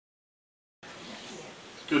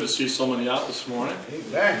Good to see so many out this morning.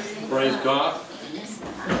 Amen. Praise God.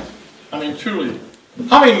 I mean, truly,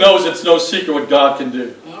 how many knows it's no secret what God can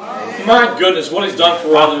do? My goodness, what He's done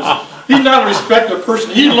for others. He's not a respecter of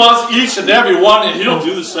person. He loves each and every one, and He'll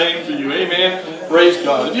do the same for you. Amen. Praise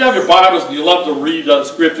God. If you have your Bibles and you love to read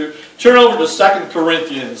Scripture, turn over to 2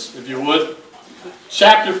 Corinthians, if you would.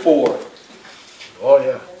 Chapter 4. Oh,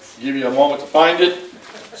 yeah. I'll give you a moment to find it.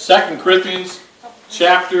 2 Corinthians,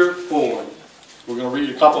 chapter 4. We're going to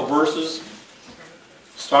read a couple verses,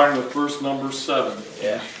 starting with verse number 7.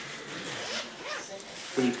 Yeah.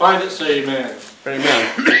 When you find it, say amen.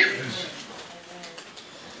 Amen.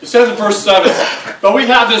 It says in verse 7, "But we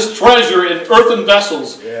have this treasure in earthen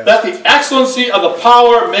vessels, that the excellency of the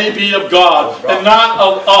power may be of God, and not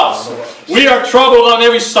of us. We are troubled on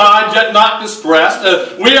every side, yet not distressed.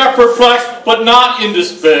 We are perplexed, but not in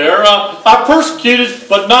despair. Are persecuted,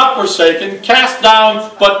 but not forsaken. Cast down,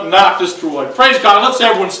 but not destroyed." Praise God. Let's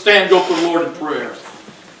everyone stand and go for the Lord in prayer.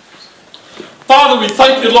 Father, we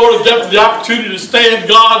thank you, Lord, again for the opportunity to stand,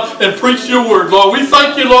 God, and preach your word, Lord. We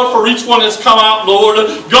thank you, Lord, for each one that's come out, Lord.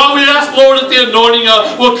 God, we ask, Lord, that the anointing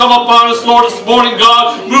will come upon us, Lord, this morning,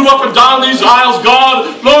 God. Move up and down these aisles,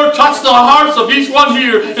 God. Lord, touch the hearts of each one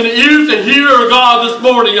here and the ears to hear, God, this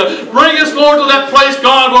morning. Bring us, Lord, to that place,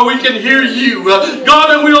 God, where we can hear you. God,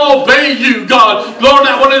 that we'll obey you, God. Lord,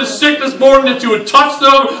 that one that is sick this morning, that you would touch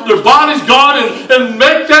them, their bodies, God, and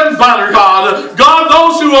make them better, God. God,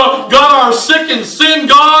 those who, God, are sick in sin,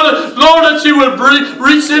 God, Lord, that you would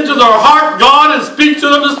reach into their heart, God, and speak to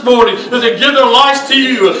them this morning as they give their lives to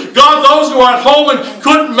you. God, those who are at home and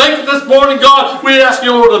couldn't make it this morning, God, we ask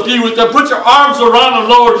you, Lord, to be with them. Put your arms around them,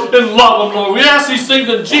 Lord, and love them, Lord. We ask these things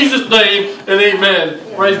in Jesus' name, and amen.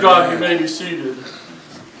 Praise God. You may be seated.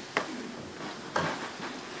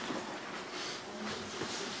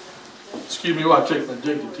 Excuse me while I take my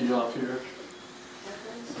dignity off here.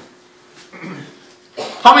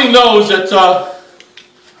 How many knows that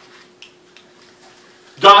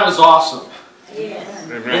God is awesome? Yes.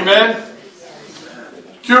 Amen?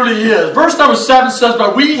 Truly He is. Verse number 7 says,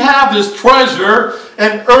 "But we have this treasure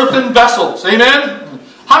in earthen vessels." Amen?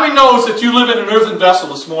 How many knows that you live in an earthen vessel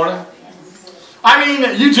this morning? I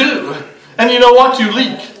mean, you do. And you know what? You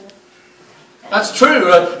leak. That's true.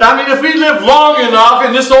 I mean, if we live long enough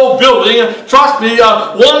in this old building, trust me,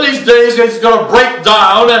 one of these days it's going to break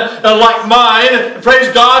down, like mine. Praise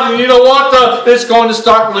God, and you know what? It's going to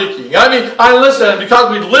start leaking. I mean, listen, because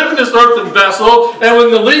we live in this earthen vessel, and when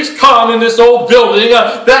the leaks come in this old building,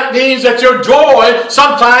 that means that your joy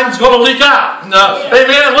sometimes is going to leak out.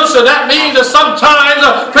 Amen. Listen, that means that sometimes,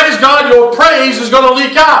 praise God, your praise is going to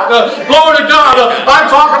leak out. Glory to God. I'm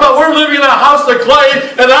talking about we're living in a house of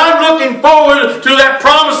clay, and I'm looking forward to that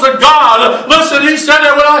promise of God. Listen, He said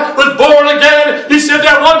that when I was born again, He said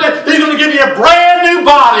that one day He's going to give me a brand new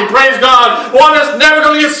body. Praise God. One that's never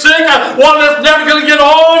going to get sick. One that's never going to get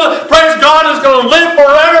old. Praise God. It's going to live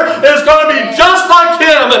forever. It's going to be just like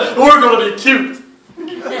Him. We're going to be cute.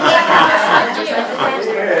 Amen?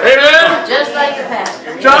 Just like the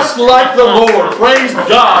pastor. Just like the Lord. Praise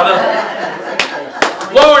God.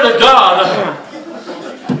 Glory to God.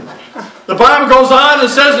 The Bible goes on and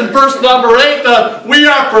says in verse number 8, we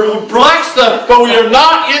are perplexed, but we are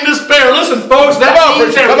not in despair. Listen, folks, that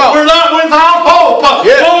means that we're not without hope.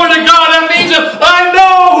 Glory to God. That means that I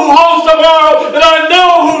know who holds tomorrow, and I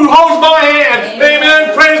know who holds my hand.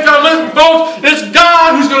 Amen. Praise God. Listen, folks, it's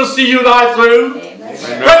God who's going to see you and I through.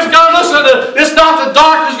 Amen. Praise God. Listen, it's not the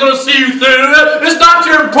doctor's going to see you through. It's not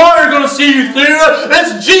your employer going to see you through.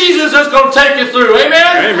 It's Jesus that's going to take you through.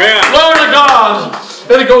 Amen. Amen. Glory to God.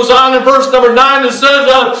 Then it goes on in verse number 9 and says,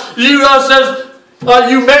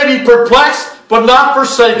 you may be perplexed, but not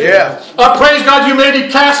forsaken. Yeah. Praise God, you may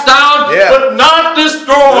be cast down, but not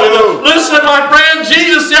destroyed. Ooh. Listen, my friend,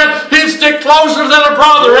 Jesus said He'd stick closer than a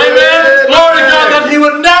brother. Amen. Glory to God, that He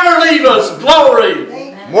would never leave us. Glory.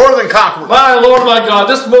 Amen. More than conquerors. My Lord, my God,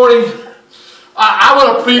 this morning I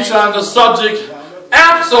want to preach on the subject,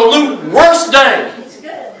 absolute worst day.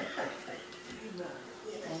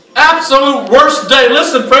 Absolute worst day.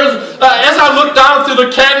 Listen, friends, as I look down through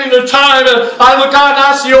the canyon of time, I look out and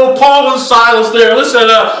I see old Paul and Silas there. Listen,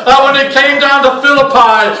 when they came down to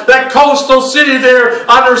Philippi, that coastal city there,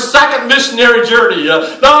 on their second missionary journey.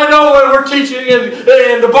 Now I know we're teaching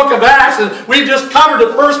in the book of Acts, and we just covered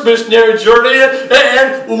the first missionary journey,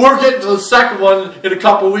 and we're getting to the second one in a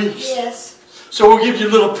couple weeks. Yes. So we'll give you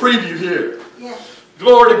a little preview here. Yes.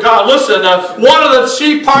 Glory to God. Listen, one of the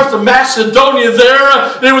chief parts of Macedonia there,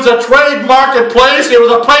 it was a trade marketplace. It was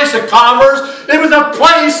a place of commerce. It was a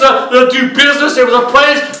place to do business. It was a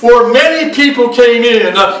place where many people came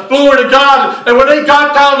in. Glory to God. And when they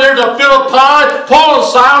got down there to Philippi, Paul and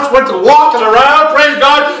Silas went to walking around, praise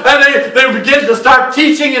God, and they began to start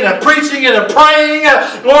teaching and preaching and praying.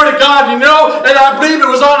 Glory to God, you know. And I believe it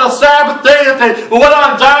was on a Sabbath day that they went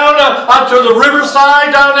on down to the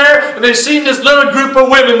riverside down there, and they seen this little group of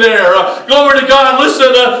women there. Glory to God.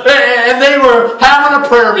 Listen, and they were having a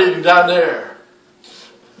prayer meeting down there.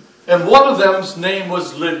 And one of them's name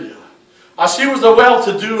was Lydia. She was a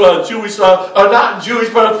well-to-do Jewish, not Jewish,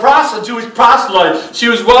 but a Jewish proselyte. She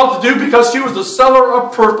was well-to-do because she was the seller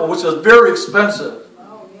of purple, which is very expensive.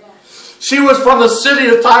 She was from the city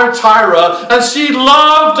of Thyatira, and she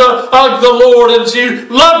loved the Lord, and she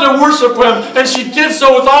loved to worship Him, and she did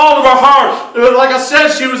so with all of her heart. Like I said,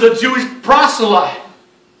 she was a Jewish proselyte.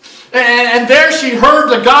 And there she heard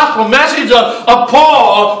the gospel message of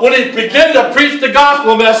Paul when he began to preach the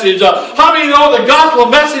gospel message. How many know the gospel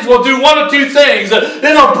message will do one of two things?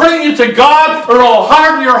 It'll bring you to God, or it'll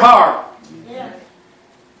harden your heart. Yeah.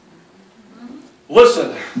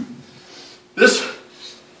 Listen,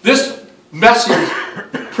 this message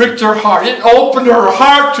pricked her heart. It opened her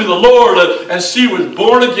heart to the Lord, and she was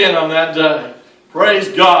born again on that day. Praise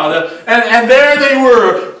God. And there they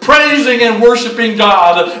were, praising and worshiping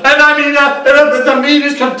God. And I mean, the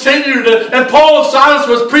meetings continued. And Paul and Silas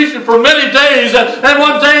was preaching for many days. And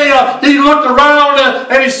one day he looked around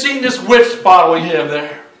and he seen this witch following him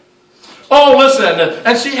there. Oh, listen,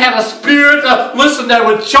 and she had a spirit, listen, that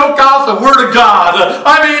would choke out the Word of God.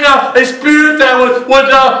 I mean, a spirit that would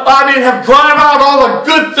have drive out all the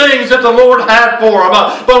good things that the Lord had for him.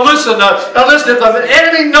 But listen, if the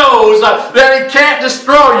enemy knows that he can't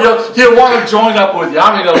destroy you, he'll want to join up with you.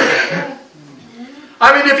 I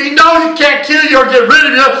mean, if he knows he can't kill you or get rid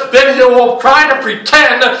of you, then he will try to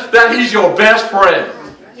pretend that he's your best friend.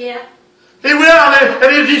 Yeah. He will, and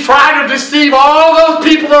if you try to deceive all those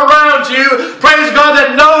people around you, praise God,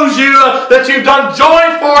 that knows you, that you've done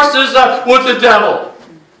joint forces with the devil.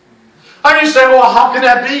 And you say, well, how can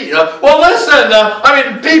that be? Well, listen,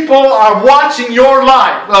 people are watching your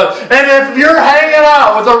life. And if you're hanging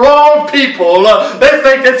out with the wrong people, they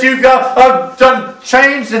think that you've done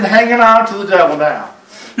changed and hanging out to the devil now.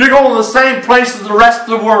 You're going to the same place as the rest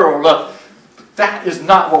of the world. That is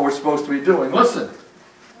not what we're supposed to be doing. Listen.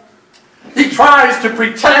 He tries to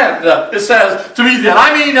pretend, it says, to be that.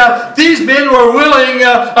 I mean, these men were willing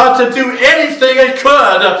to do anything they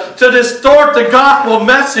could to distort the gospel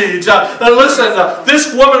message. Listen,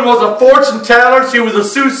 this woman was a fortune teller. She was a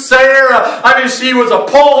soothsayer. She was a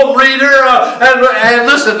palm reader. And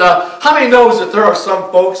listen, how many knows that there are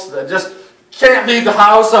some folks that just can't leave the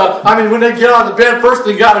house? When they get out of bed, first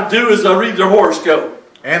thing they got to do is read their horoscope.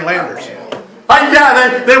 And Landers.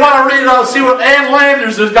 They want to read see what Ann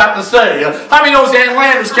Landers has got to say. How many knows Ann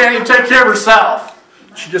Landers can't even take care of herself?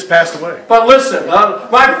 She just passed away. But listen,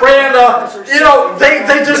 my friend,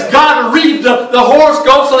 they just got to read the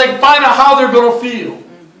horoscope so they can find out how they're going to feel.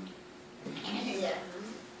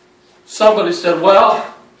 Somebody said, well,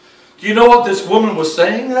 do you know what this woman was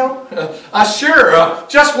saying, though? Sure,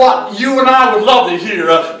 just what you and I would love to hear.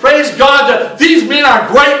 Praise God, these men are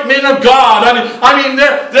great men of God.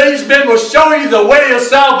 These men will show you the way of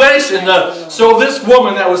salvation. So this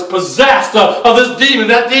woman that was possessed of this demon,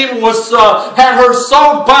 that demon had her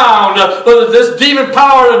so bound. This demon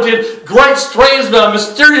power did great, strange,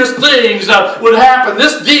 mysterious things would happen.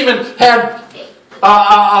 This demon had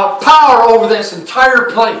power over this entire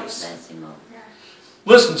place.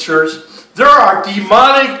 Listen, church, there are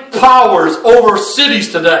demonic powers over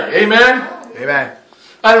cities today. Amen? Amen.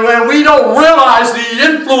 And we don't realize the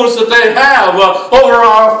influence that they have over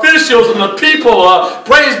our officials and the people.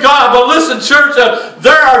 Praise God. But listen, church,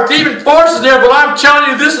 there are demon forces there, but I'm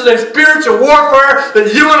telling you, this is a spiritual warfare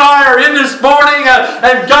that you and I are in this morning,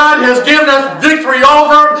 and God has given us victory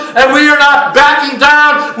over them, and we are not backing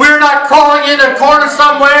down. We're not crawling in a corner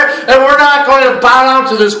somewhere, and we're not going to bow down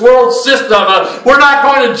to this world system. We're not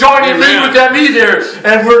going to join in league with them either,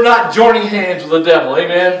 and we're not joining hands with the devil.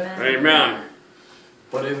 Amen? Amen.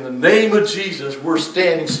 But in the name of Jesus, we're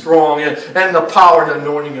standing strong and the power and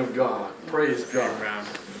anointing of God. Praise God.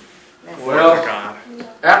 Well,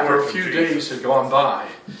 after a few days had gone by,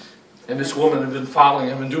 And this woman had been following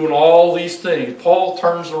him and doing all these things. Paul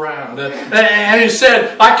turns around and he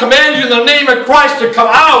said, I command you in the name of Christ to come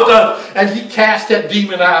out. And he cast that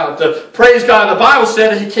demon out. Praise God. The Bible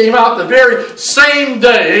said he came out the very same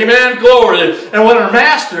day. Amen. Glory. And when her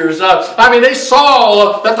masters, they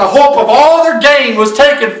saw that the hope of all their gain was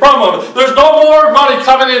taken from them. There's no more money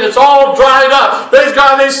coming in. It's all dried up. Praise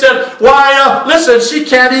God. They said, why, listen, she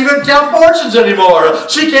can't even tell fortunes anymore.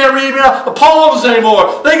 She can't read poems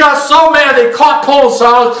anymore. They got so mad they caught Paul and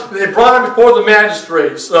Silas and they brought him before the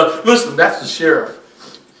magistrates. Listen, that's the sheriff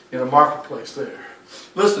in the marketplace there.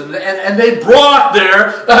 Listen, and they brought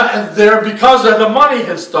there because the money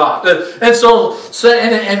had stopped. And so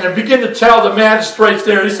they begin to tell the magistrates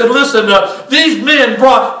there. He said, listen, these men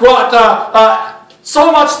brought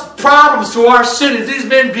so much problems to our city. These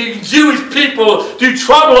men, being Jewish people, do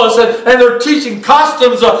trouble us, and they're teaching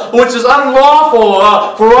customs which is unlawful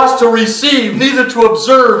for us to receive, neither to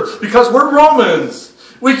observe, because we're Romans.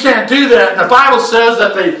 We can't do that. And the Bible says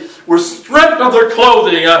that they were stripped of their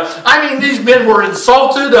clothing. These men were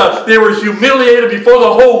insulted. They were humiliated before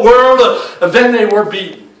the whole world. And then they were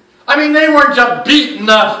beaten. They weren't just beaten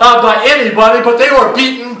by anybody, but they were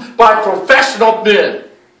beaten by professional men.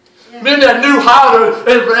 Men that knew how to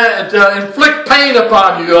inflict pain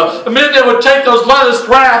upon you. Men that would take those leather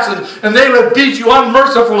straps and they would beat you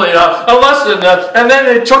unmercifully. And then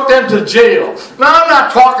they took them to jail. Now, I'm not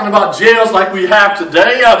talking about jails like we have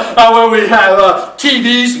today, where we have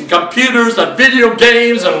TVs and computers and video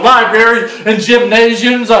games and libraries and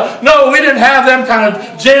gymnasiums. No, we didn't have them kind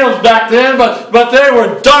of jails back then, but they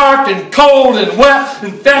were dark and cold and wet,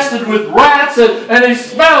 infested with rats, and they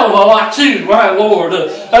smelled a lot too, my Lord.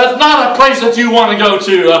 It's not a place that you want to go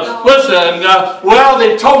to.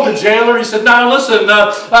 They told the jailer, he said, now listen,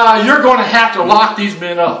 you're going to have to lock these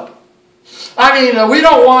men up. We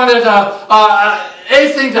don't want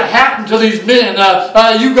anything to happen to these men.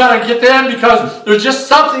 You've got to get them, because there's just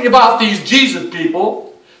something about these Jesus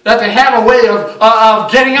people that they have a way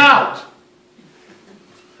of getting out.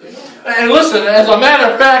 And listen, as a matter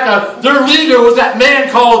of fact, their leader was that man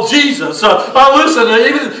called Jesus.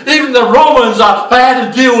 Even the Romans had to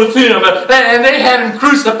deal with him, and they had him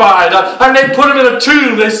crucified, and they put him in a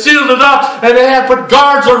tomb. They sealed it up, and they had put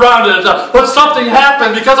guards around it. But something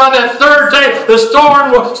happened, because on that third day, the stone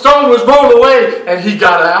was rolled away, and he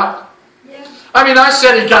got out. Yeah. I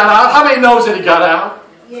said he got out. How many knows that he got out?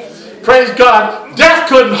 Yes. Praise God. Death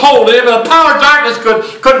couldn't hold him. The power of darkness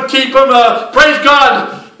couldn't keep him. Praise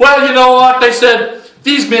God. Well, you know what? They said,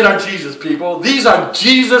 these men are Jesus people. These are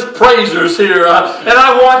Jesus praisers here. And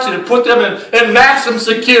I want you to put them in maximum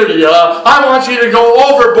security. I want you to go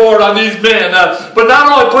overboard on these men. But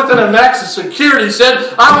not only put them in maximum security, he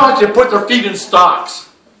said, I want you to put their feet in stocks.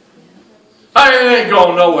 They ain't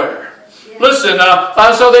going nowhere. Listen,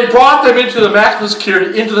 so they brought them into the maximum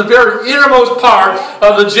security, into the very innermost part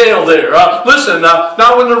of the jail there.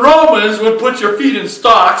 Now when the Romans would put your feet in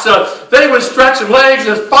stocks, they would stretch your legs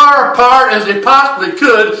as far apart as they possibly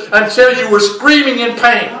could until you were screaming in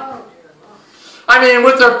pain.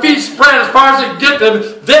 With their feet spread as far as they could get them,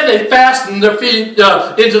 then they fastened their feet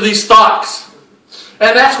into these stocks.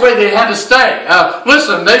 And that's where they had to stay.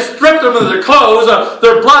 They stripped them of their clothes.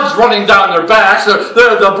 Their blood's running down their backs.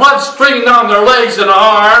 The blood's streaming down their legs and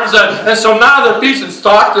arms. And so now their feet in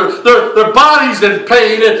stocks. Their body's in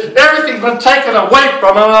pain. Everything's been taken away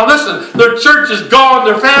from them. Now listen, their church is gone.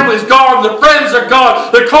 Their family's gone. Their friends are gone.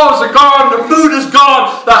 Their clothes are gone. Their food is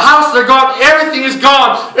gone. The house is gone. Everything is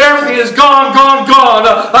gone. Everything is gone, gone, gone.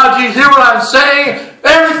 Do you hear what I'm saying?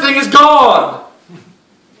 Everything is gone.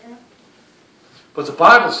 But the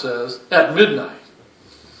Bible says, at midnight.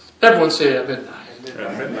 Everyone say at midnight.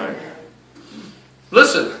 At midnight.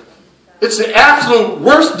 Listen, it's the absolute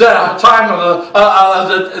worst time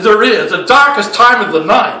there is. The darkest time of the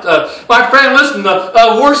night. My friend, listen,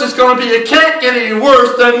 the worst it's going to be. It can't get any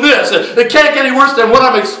worse than this. It can't get any worse than what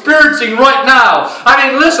I'm experiencing right now.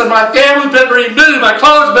 Listen, my family's been removed. My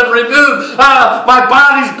clothes have been removed. My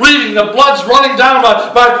body's bleeding. The blood's running down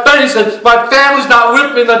my face. And my family's not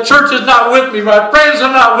with me. The church is not with me. My friends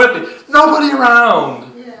are not with me. Nobody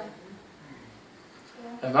around. Yeah.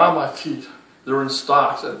 And now my feet, they're in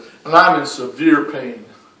stocks, and I'm in severe pain.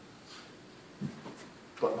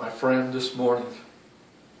 But my friend, this morning,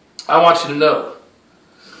 I want you to know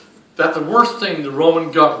that the worst thing the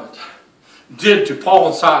Roman government did to Paul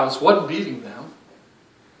and Silas wasn't beating them.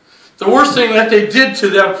 The worst thing that they did to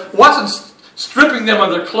them wasn't stripping them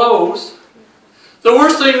of their clothes. The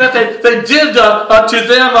worst thing that they did to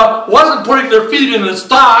them wasn't putting their feet in the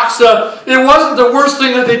stocks. It wasn't the worst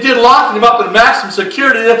thing that they did locking them up in maximum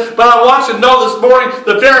security. But I want you to know this morning,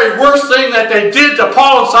 the very worst thing that they did to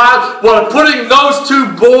Paul and Silas was putting those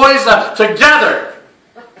two boys together.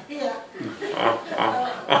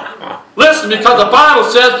 Listen, because the Bible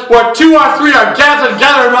says, where 2 or 3 are gathered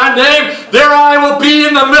together in my name, there I will be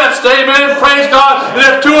in the midst. Amen. Praise God. And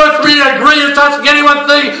if 2 or 3 agree in touching any one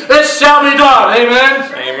thing, it shall be done.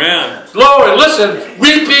 Amen. Amen. Glory. Listen,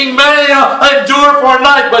 weeping may endure for a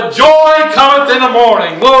night, but joy cometh in the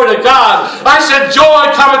morning. Glory to God. I said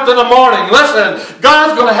joy cometh in the morning. Listen,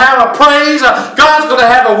 God's going to have a praise. God's going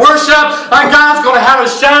to have a worship. And God's going to have a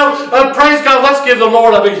shout. Praise God. Let's give the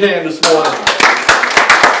Lord a big hand this morning.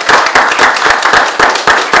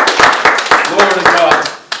 Glory to God.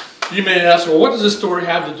 You may ask, well, what does this story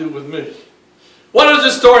have to do with me? What does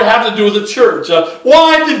this story have to do with the church?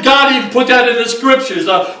 Why did God even put that in the scriptures?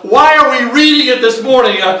 Why are we reading it this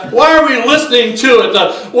morning? Why are we listening to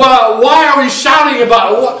it? Why are we shouting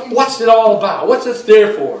about it? What's it all about? What's it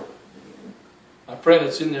there for? My friend,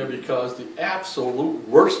 it's in there because the absolute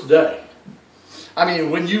worst day. I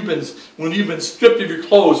mean, when you've been stripped of your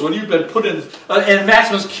clothes, when you've been put in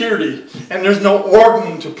maximum security, and there's no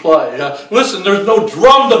organ to play. Listen, there's no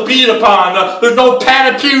drum to beat upon. There's no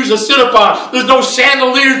padded pews to sit upon. There's no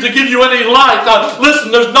chandeliers to give you any light.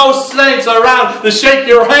 Listen, there's no saints around to shake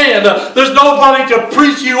your hand. There's nobody to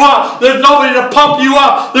preach you up. There's nobody to pump you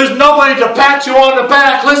up. There's nobody to pat you on the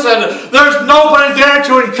back. Listen, there's nobody there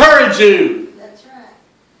to encourage you. That's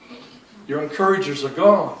right. Your encouragers are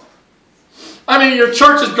gone. I mean, your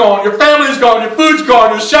church is gone, your family's gone, your food's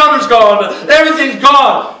gone, your shelter's gone, everything's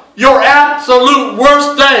gone. Your absolute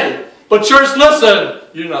worst day. But church, listen,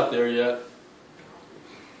 you're not there yet.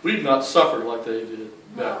 We've not suffered like they did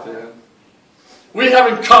back then. We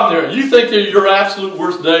haven't come there. You think that your absolute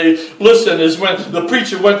worst day, listen, is when the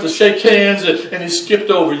preacher went to shake hands and he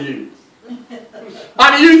skipped over you.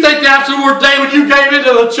 I mean, you think the absolute worst day when you came into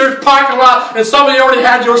the church parking lot and somebody already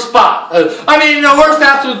had your spot. I mean, the worst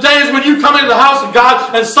absolute day is when you come into the house of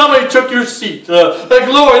God and somebody took your seat.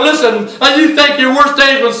 Glory, listen, you think your worst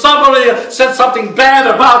day is when somebody said something bad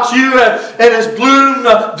about you and it's gloom,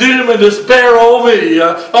 doom, and despair over me.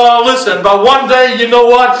 Listen, but one day, you know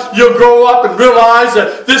what? You'll grow up and realize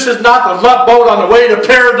that this is not the love boat on the way to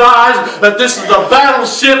paradise, that this is the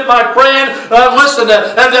battleship, my friend. Listen,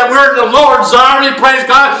 and that we're in the Lord's army. Praise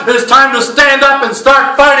God. It's time to stand up and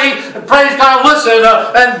start fighting. And praise God. Listen,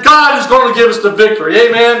 and God is going to give us the victory.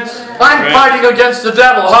 Amen. I'm fighting against the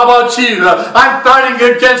devil. How about you? I'm fighting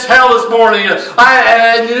against hell this morning.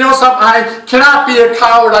 And you know something? I cannot be a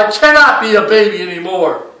coward. I cannot be a baby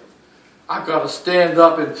anymore. I've got to stand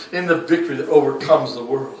up in the victory that overcomes the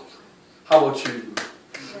world. How about you?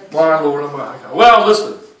 My Lord, oh my God. Well,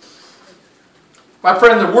 listen. My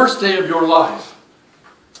friend, the worst day of your life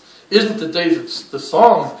isn't the day that the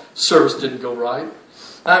song service didn't go right.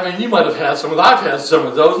 I mean, you might have had some of those. I've had some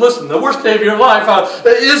of those. Listen, the worst day of your life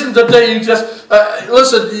isn't the day you just,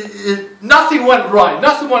 nothing went right.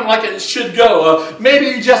 Nothing went like it should go. Maybe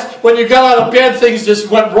you just, when you got out of bed, things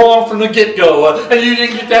just went wrong from the get-go. And you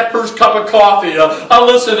didn't get that first cup of coffee.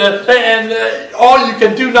 Listen, and all you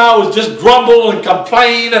can do now is just grumble and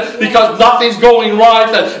complain because nothing's going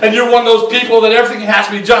right. And you're one of those people that everything has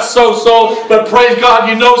to be just so-so. But praise God,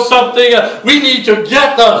 you know something? We need to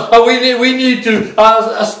get we need to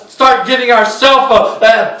start getting ourselves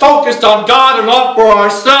focused on God and not for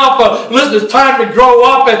ourselves. Listen, it's time to grow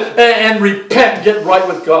up and repent and get right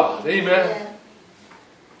with God. Amen.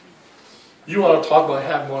 You want to talk about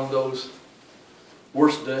having one of those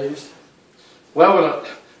worst days? Well, when it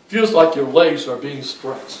feels like your legs are being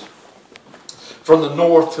stretched from the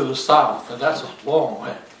north to the south, and that's a long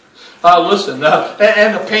way. Listen,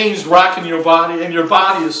 and the pain's racking your body, and your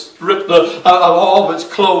body is stripped of all of its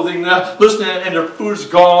clothing. Listen, and your food's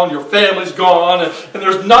gone, your family's gone, and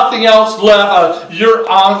there's nothing else left. You're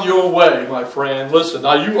on your way, my friend. Listen,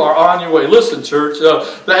 now you are on your way. Listen, church,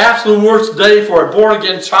 the absolute worst day for a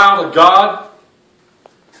born-again child of God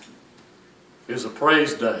is a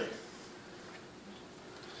praise day.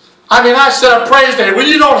 I mean, I said a praise day. When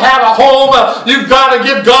you don't have a home, you've got to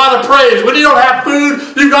give God a praise. When you don't have food,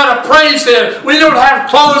 you've got to praise Him. When you don't have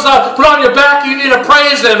clothes put on your back, you need to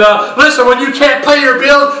praise Him. Listen, when you can't pay your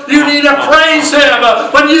bills, you need to praise Him.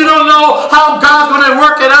 When you don't know how God's going to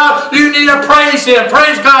work it out, you need to praise Him.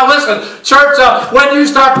 Praise God. Listen, church, when you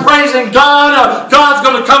start praising God, God's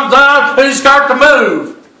going to come down and you start to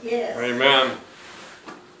move. Yes. Amen.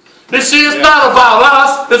 You see, it's not about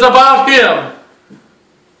us, it's about Him.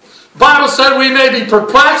 The Bible said we may be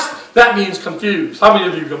perplexed, That means confused. How many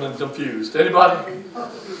of you have been confused? Anybody?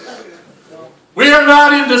 We are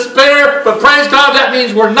not in despair, but praise God, that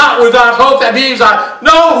means we're not without hope. That means I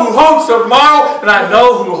know who holds tomorrow, and I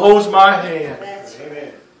know who holds my hand.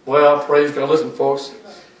 Amen. Well, praise God. Listen, folks,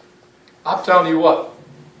 I'm telling you what.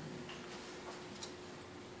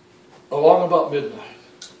 Along about midnight,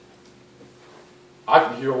 I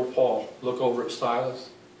can hear old Paul look over at Silas.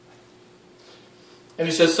 And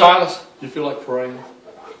he says, Silas, you feel like praying?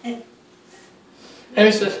 And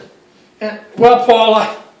he says, well, Paul,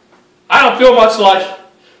 I don't feel much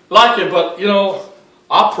like it, but, you know,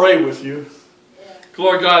 I'll pray with you. Yeah.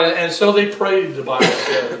 Glory to God. And so they prayed, the Bible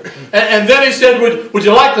said. and then he said, would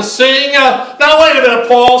you like to sing? Now, wait a minute,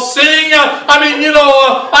 Paul. Sing?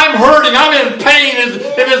 I'm hurting. I'm in pain.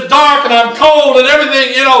 It's dark and I'm cold and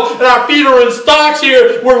everything, and our feet are in stocks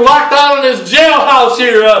here. We're locked out in this jailhouse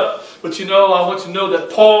here. But I want you to know that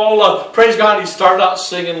Paul, praise God, he started out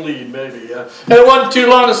singing lead maybe. And it wasn't too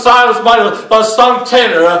long that Silas might have sung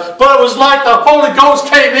tenor. But it was like the Holy Ghost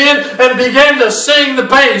came in and began to sing the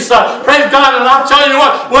bass. Praise God. And I'll tell you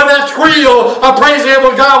what, when that trio, praise the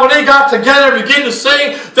able God, when they got together and began to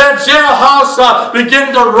sing, that jailhouse began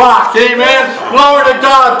to rock. Amen. Glory to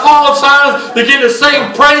God. Paul and Silas began to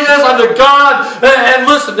sing praises unto God. And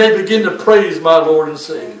listen, they begin to praise my Lord and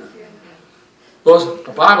Savior. Because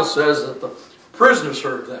the Bible says that the prisoners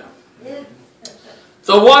heard them.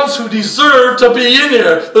 The ones who deserve to be in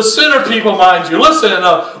there. The sinner people, mind you. Listen,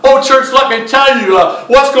 church, let me tell you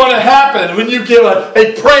what's going to happen when you give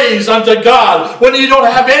a praise unto God. When you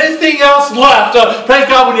don't have anything else left. Praise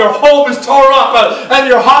God, when your home is tore up and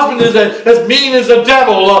your husband is as mean as the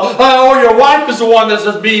devil. Or your wife is the one that's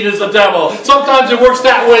as mean as the devil. Sometimes it works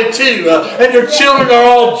that way too. And your children are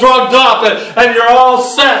all drugged up and you're all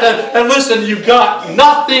set. And listen, you've got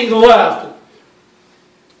nothing left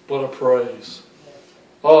but a praise.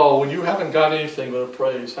 Oh, when you haven't got anything but a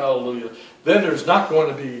praise, hallelujah, then there's not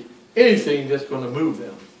going to be anything that's going to move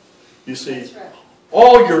them. You see, right.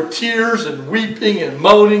 All your tears and weeping and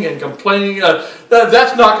moaning and complaining,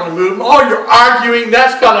 that's not going to move them. All your arguing,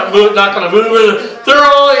 that's not going to move them.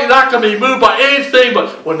 They're only not going to be moved by anything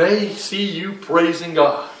but when they see you praising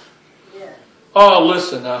God. Yeah. Oh,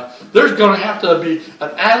 listen, there's going to have to be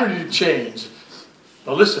an attitude change.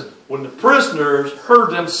 Now listen, when the prisoners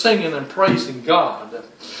heard them singing and praising God,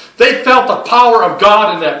 they felt the power of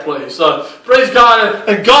God in that place. Praise God.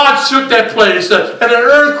 And God shook that place. And an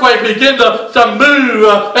earthquake began to move.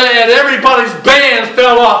 And everybody's bands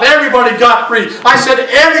fell off. Everybody got free. I said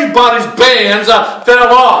everybody's bands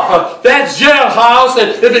fell off. That jailhouse,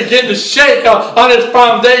 it began to shake on its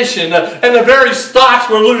foundation. And the very stocks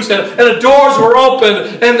were loose. And the doors were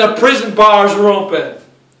open. And the prison bars were open.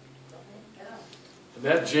 And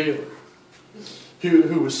that jailer,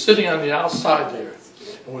 who was sitting on the outside there,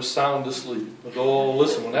 and was sound asleep. But oh,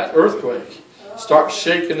 listen, when that earthquake started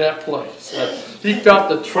shaking that place, he felt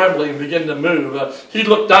the trembling begin to move. He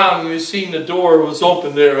looked down and he seen the door was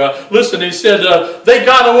open there. Listen, he said, they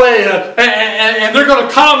got away and they're going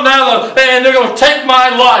to come now and they're going to take my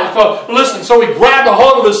life. Listen, so he grabbed a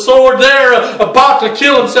hold of his sword there, about to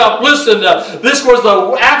kill himself. Listen, this was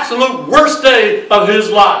the absolute worst day of his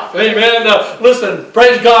life. Amen. Listen,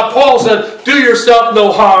 praise God. Paul said, do yourself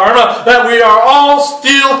no harm, that we are all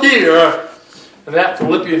still here. And that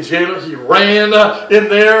Philippian jailer, he ran in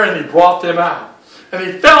there and he brought them out. And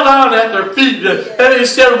he fell down at their feet and he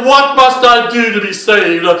said, what must I do to be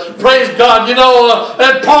saved? Praise God.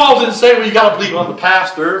 And Paul didn't say, well, you got to believe on the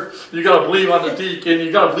pastor. You got to believe on the deacon.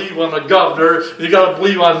 You got to believe on the governor. You got to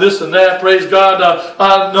believe on this and that. Praise God.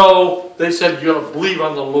 No, they said you got to believe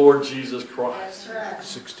on the Lord Jesus Christ.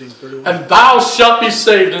 16:31. And thou shalt be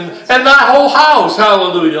saved and thy whole house.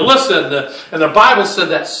 Hallelujah. Listen, and the Bible said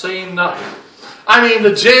that same night. I mean,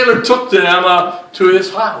 the jailer took them to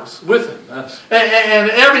his house with him. And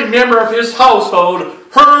every member of his household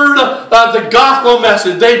heard the gospel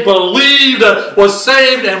message. They believed, was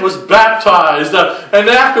saved, and was baptized. And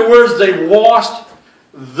afterwards, they washed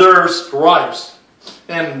their stripes.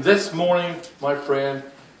 And this morning, my friend,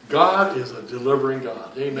 God is a delivering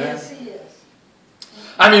God. Amen. Yes, He is.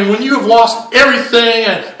 I mean, when you have lost everything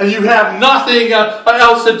and you have nothing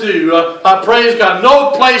else to do, praise God,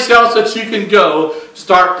 no place else that you can go,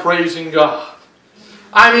 start praising God.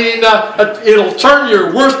 I mean, it'll turn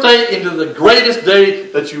your worst day into the greatest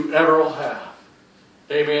day that you ever will have.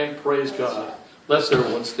 Amen. Praise God. Let's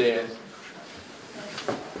everyone stand.